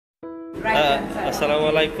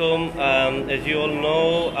Assalamu alaikum. As you all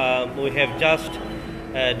know, we have just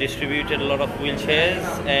distributed a lot of wheelchairs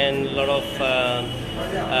and a lot of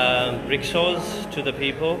rickshaws to the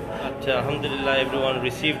people. But alhamdulillah, everyone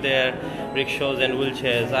received their rickshaws and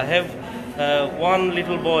wheelchairs. I have one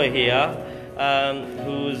little boy here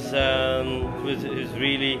who's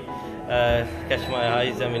really catch my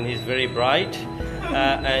eyes. I mean, he's very bright,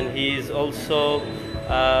 and he's also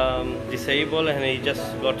disabled, and he just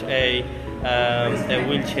got a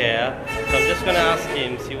wheelchair. So I'm just going to ask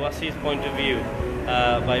him, see what's his point of view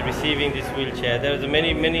by receiving this wheelchair. There's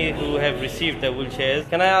many who have received the wheelchairs.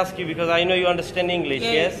 Can I ask you, because I know you understand English,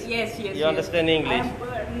 yes? Yes. You understand English?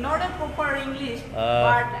 I'm not a proper English,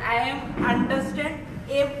 but I am understand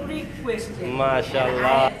every question.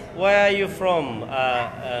 MashaAllah. Where are you from?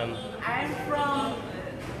 I'm from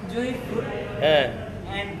Joypur.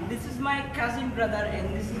 And this is my cousin brother,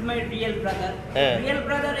 and this is my real brother. Real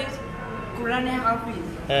brother is Quran Hafiz.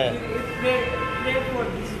 You pray for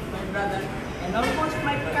this, my brother. And almost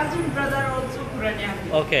my cousin brother also Quran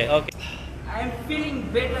Hafiz. Okay. I'm feeling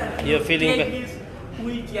better. You're feeling better. This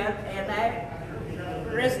wheelchair, and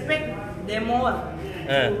I respect them all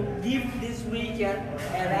to give this wheelchair,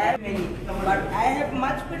 and I have many. But I have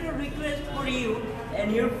much better request for you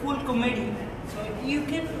and your full committee. So you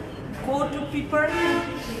can go to people,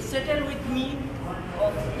 settle with me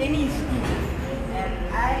of any school, and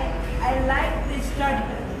I like this study,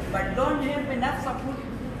 but don't have enough support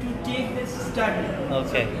to take this study.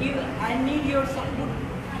 Okay. So I need your support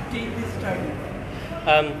to take this study.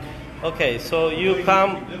 Okay, so you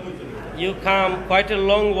come quite a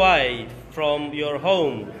long way from your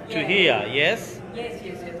home to here, yes? Yes.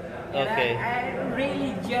 Okay. I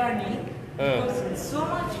really journey because so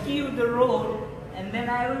much queue the road, and then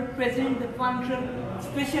I will present the function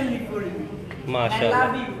especially for you. MashaAllah. I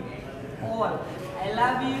love you all. I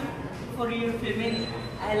love you for your family.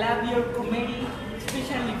 I love your comedy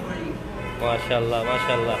especially for you.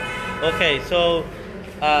 MashaAllah. Okay, so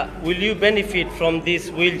will you benefit from this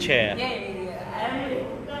wheelchair? Yeah. I am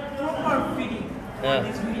proper fitting for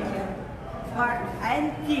this wheelchair. But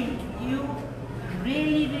I think you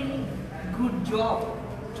really good job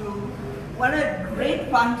to what a great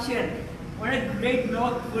function. What a great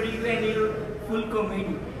work for you and your full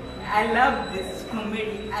comedy. I love this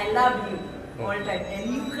comedy. I love you all the time.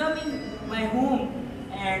 And you come in my home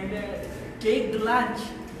and take the lunch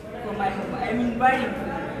from my home. I'm inviting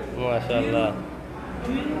you. MashaAllah.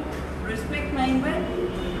 Do you respect my invite?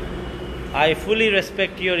 I fully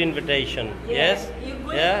respect your invitation. Yes? You go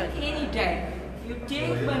anytime. You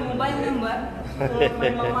take my mobile number for my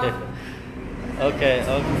mama. Okay.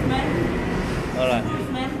 All right.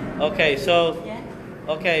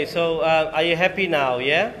 Okay, so are you happy now?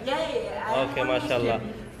 Yeah. Yeah. Okay, MashaAllah.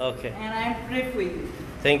 Okay. And I pray for you.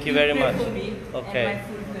 Thank you very much. Okay. And my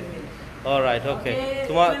full family. All right. Okay.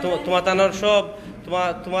 তোমার তানোর সব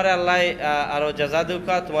তোমার আল্লাহ আরো জাযা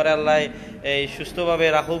দুকা, তোমার আল্লাহ এই সুস্থভাবে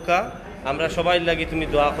রাখুকা। আমরা সবাই লাগি তুমি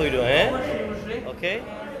দোয়া কইরো, হ্যাঁ? অবশ্যই। Okay.